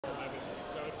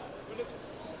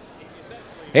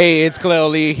Hey, it's Khalil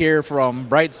Lee here from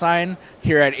BrightSign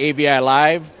here at AVI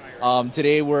Live.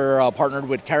 Today we're partnered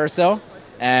with Carousel,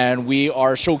 and we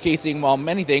are showcasing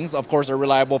many things. Of course, our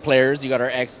reliable players. You got our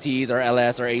XTs, our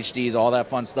LS, our HDs, all that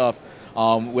fun stuff.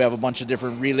 We have a bunch of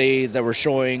different relays that we're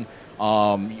showing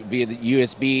via the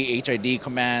USB, HID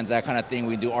commands, that kind of thing.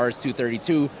 We do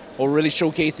RS-232. What we're really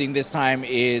showcasing this time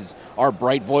is our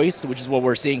Bright Voice, which is what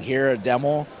we're seeing here, a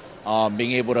demo.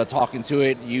 Being able to talk into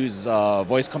it, use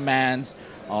voice commands,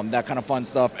 that kind of fun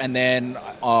stuff. And then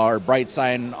our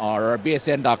BrightSign, our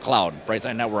BSN.cloud,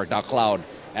 BrightSign Network.cloud.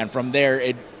 And from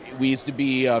there, we used to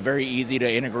be very easy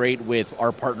to integrate with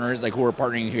our partners, like who are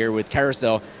partnering here with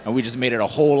Carousel, and we just made it a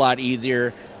whole lot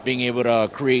easier, being able to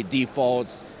create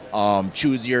defaults,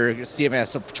 choose your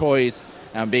CMS of choice,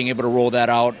 and being able to roll that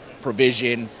out,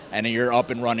 provision, and then you're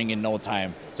up and running in no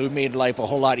time. So we made life a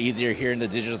whole lot easier here in the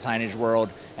digital signage world.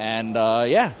 And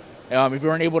if you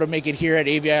weren't able to make it here at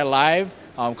AVI Live,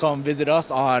 come visit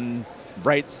us on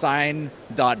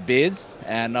brightsign.biz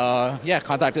and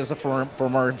contact us for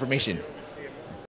more information.